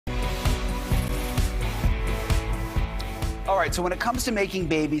All right, so when it comes to making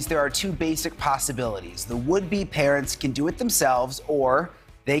babies, there are two basic possibilities. The would-be parents can do it themselves, or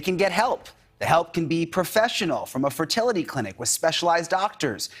they can get help. The help can be professional, from a fertility clinic with specialized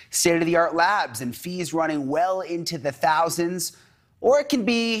doctors, state-of-the-art labs, and fees running well into the thousands. Or it can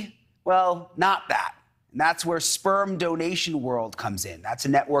be, well, not that. And that's where Sperm Donation World comes in. That's a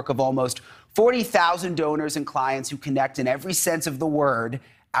network of almost 40,000 donors and clients who connect in every sense of the word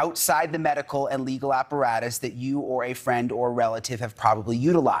outside the medical and legal apparatus that you or a friend or relative have probably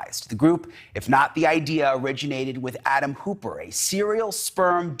utilized. The group, if not the idea, originated with Adam Hooper, a serial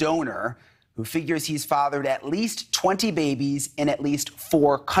sperm donor who figures he's fathered at least 20 babies in at least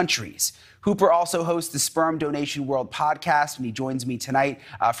 4 countries. Hooper also hosts the Sperm Donation World podcast, and he joins me tonight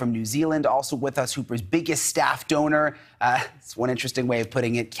from New Zealand. Also with us, Hooper's biggest staff donor, it's one interesting way of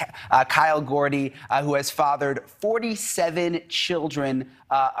putting it, Kyle Gordy, who has fathered 47 children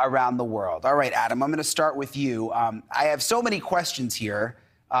around the world. All right, Adam, I'm going to start with you. I have so many questions here.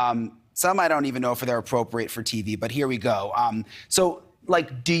 Some I don't even know if they're appropriate for TV, but here we go.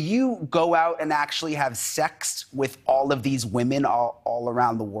 Do you go out and actually have sex with all of these women all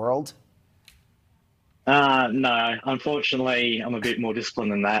around the world? No, unfortunately, I'm a bit more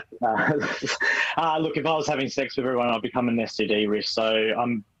disciplined than that. Look, if I was having sex with everyone, I'd become an STD risk.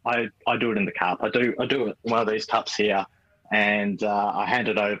 So I do it in the cup. I do it in one of these cups here, and I hand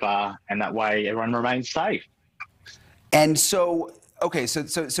it over, and that way everyone remains safe. And so, okay,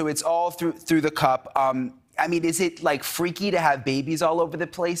 so it's all through the cup. I mean, is it like freaky to have babies all over the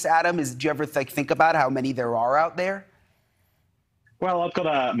place, Adam? Do you ever think about how many there are out there? Well, I've got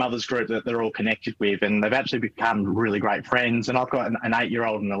a mother's group that they're all connected with, and they've actually become really great friends. And I've got an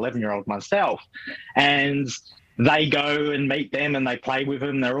 8-year-old and an 11-year-old myself. And they go and meet them and they play with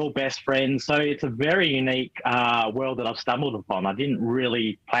them. They're all best friends. So it's a very unique world that I've stumbled upon. I didn't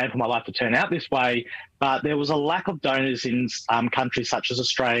really plan for my life to turn out this way, but there was a lack of donors in countries such as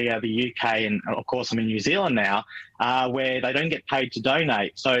Australia, the UK, and of course I'm in New Zealand now, where they don't get paid to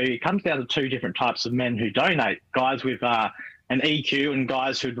donate. So it comes down to 2 different types of men who donate, guys with an EQ and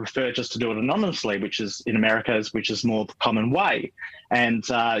guys who'd prefer just to do it anonymously, which is in America, which is more the common way. And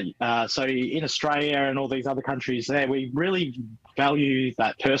so in Australia and all these other countries there, we really value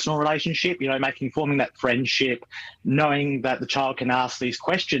that personal relationship, forming that friendship, knowing that the child can ask these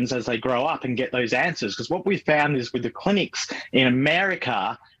questions as they grow up and get those answers. Because what we've found is with the clinics in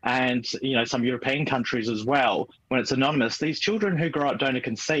America and, some European countries as well, when it's anonymous, these children who grow up donor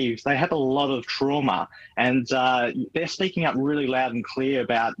conceived, they have a lot of trauma, and they're speaking up really loud and clear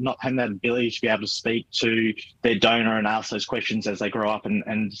about not having that ability to be able to speak to their donor and ask those questions as they grow up.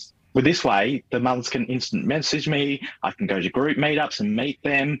 And with this way, the mothers can instant message me, I can go to group meetups and meet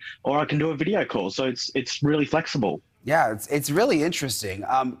them, or I can do a video call. So it's really flexible. Yeah, it's really interesting.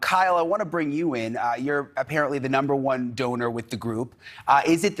 Kyle, I want to bring you in. You're apparently the #1 donor with the group.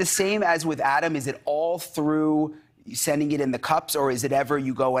 Is it the same as with Adam? Is it all through sending it in the cups, or is it ever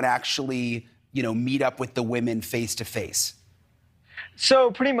you go and actually, meet up with the women face to face?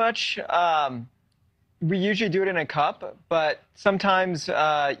 So pretty much, we usually do it in a cup, but sometimes,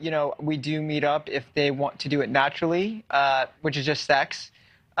 we do meet up if they want to do it naturally, which is just sex.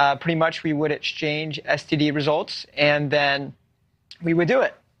 Pretty much we would exchange STD results and then we would do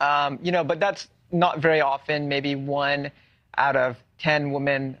it. But that's not very often. Maybe 1 out of 10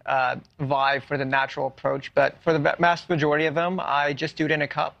 women vie for the natural approach. But for the vast majority of them, I just do it in a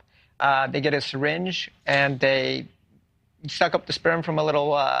cup. They get a syringe and they suck up the sperm from a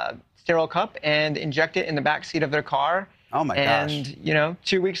little sterile cup and inject it in the back seat of their car. Oh my gosh. And,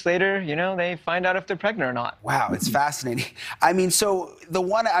 2 weeks later, they find out if they're pregnant or not. Wow, it's fascinating. I mean, so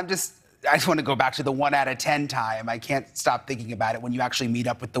I just want to go back to the 1 out of 10 time. I can't stop thinking about it when you actually meet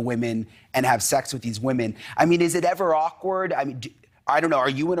up with the women and have sex with these women. I mean, is it ever awkward? I mean, I don't know. Are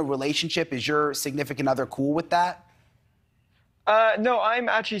you in a relationship? Is your significant other cool with that? No, I'm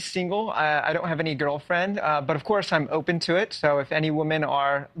actually single. I don't have any girlfriend, but of course I'm open to it. So if any women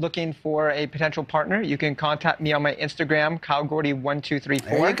are looking for a potential partner, you can contact me on my Instagram, KyleGordy1234.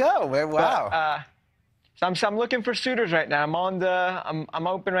 There you go. Wow. So I'm looking for suitors right now. I'm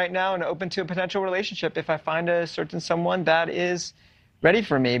open right now and open to a potential relationship if I find a certain someone that is ready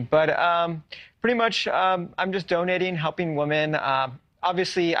for me. But pretty much I'm just donating, helping women.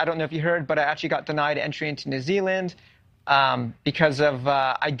 Obviously, I don't know if you heard, but I actually got denied entry into New Zealand. Because of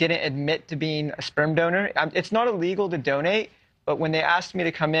I didn't admit to being a sperm donor. It's not illegal to donate, but when they asked me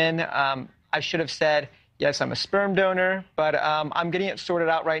to come in, I should have said, yes, I'm a sperm donor, but I'm getting it sorted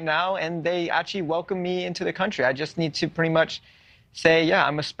out right now, and they actually welcome me into the country. I just need to pretty much say, yeah,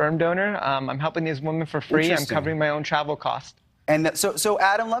 I'm a sperm donor. I'm helping these women for free. I'm covering my own travel costs. And so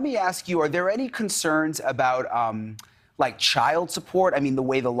Adam, let me ask you, are there any concerns about like child support? I mean, the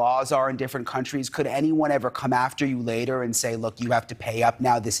way the laws are in different countries, could anyone ever come after you later and say, look, you have to pay up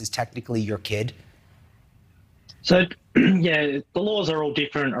now, this is technically your kid? So, yeah, the laws are all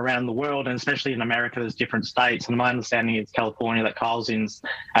different around the world, and especially in America, there's different states. And my understanding is California, that Kyle's in's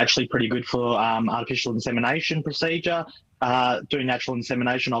actually pretty good for artificial insemination procedure. Doing natural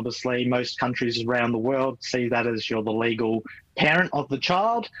insemination, obviously, most countries around the world see that as you're the legal parent of the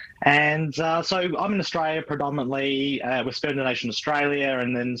child. And so I'm in Australia predominantly, with Sperm Donation Australia,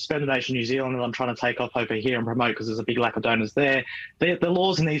 and then Sperm Donation New Zealand that I'm trying to take off over here and promote because there's a big lack of donors there. The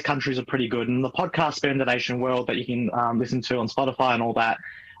laws in these countries are pretty good. And the podcast Sperm Donation World that you can listen to on Spotify and all that,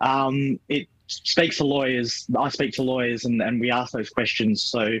 it speaks to lawyers. I speak to lawyers and we ask those questions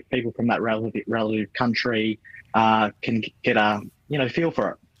so people from that relative country can get a feel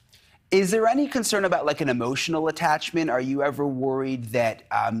for it. Is there any concern about like an emotional attachment? Are you ever worried that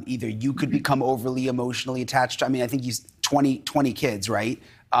either you could become overly emotionally attached? I mean, I think you 20 kids, right?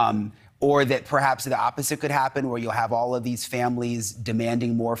 Or that perhaps the opposite could happen where you'll have all of these families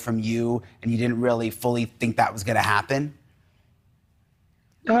demanding more from you and you didn't really fully think that was going to happen?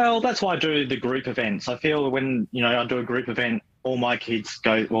 Well, that's why I do the group events. I feel when, I do a group event, all my kids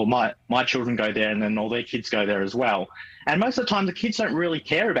go, well, my children go there and then all their kids go there as well. And most of the time the kids don't really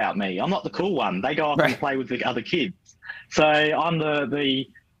care about me. I'm not the cool one. They go off and play with the other kids. So I'm the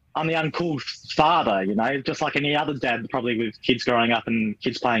uncool father, just like any other dad, probably with kids growing up and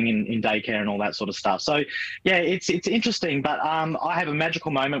kids playing in daycare and all that sort of stuff. So yeah, it's interesting, but I have a magical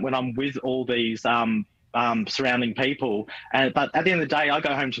moment when I'm with all these surrounding people. But at the end of the day, I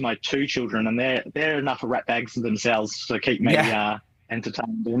go home to my 2 children, and they're enough of rat bags to themselves to keep me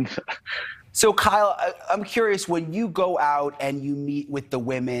entertained. So Kyle, I'm curious, when you go out and you meet with the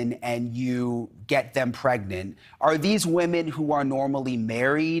women and you get them pregnant, are these women who are normally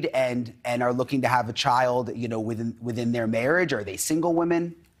married and are looking to have a child, within their marriage? Are they single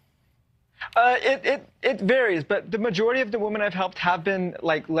women? It varies, but the majority of the women I've helped have been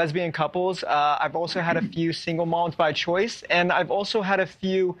like lesbian couples. I've also had a few single moms by choice, and I've also had a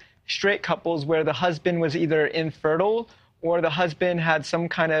few straight couples where the husband was either infertile or the husband had some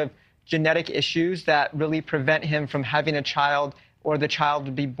kind of genetic issues that really prevent him from having a child, or the child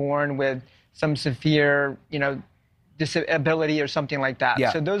would be born with some severe, disability or something like that.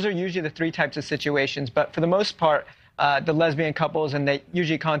 Yeah. So those are usually the 3 types of situations, but for the most part, the lesbian couples, and they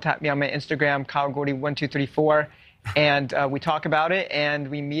usually contact me on my Instagram, KyleGordy1234, and we talk about it, and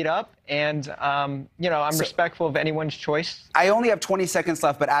we meet up, and I'm respectful of anyone's choice. I only have 20 seconds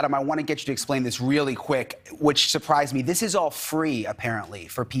left, but Adam, I want to get you to explain this really quick, which surprised me. This is all free, apparently,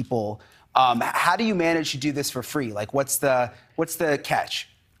 for people. How do you manage to do this for free? Like, what's the catch?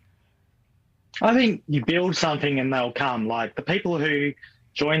 I think you build something and they'll come. Like, the people who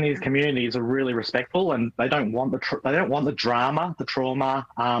join these communities are really respectful, and they don't want the drama, the trauma,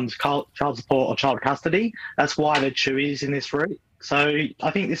 child support or child custody. That's why they're chewies in this route. So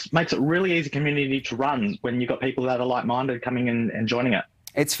I think this makes it really easy community to run when you've got people that are like-minded coming in and joining it.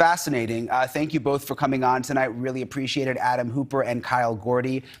 It's fascinating. Thank you both for coming on tonight. Really appreciate it, Adam Hooper and Kyle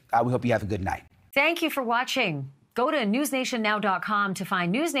Gordy. We hope you have a good night. Thank you for watching. Go to newsnationnow.com to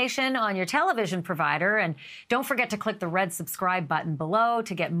find NewsNation on your television provider. And don't forget to click the red subscribe button below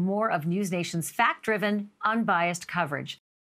to get more of NewsNation's fact-driven, unbiased coverage.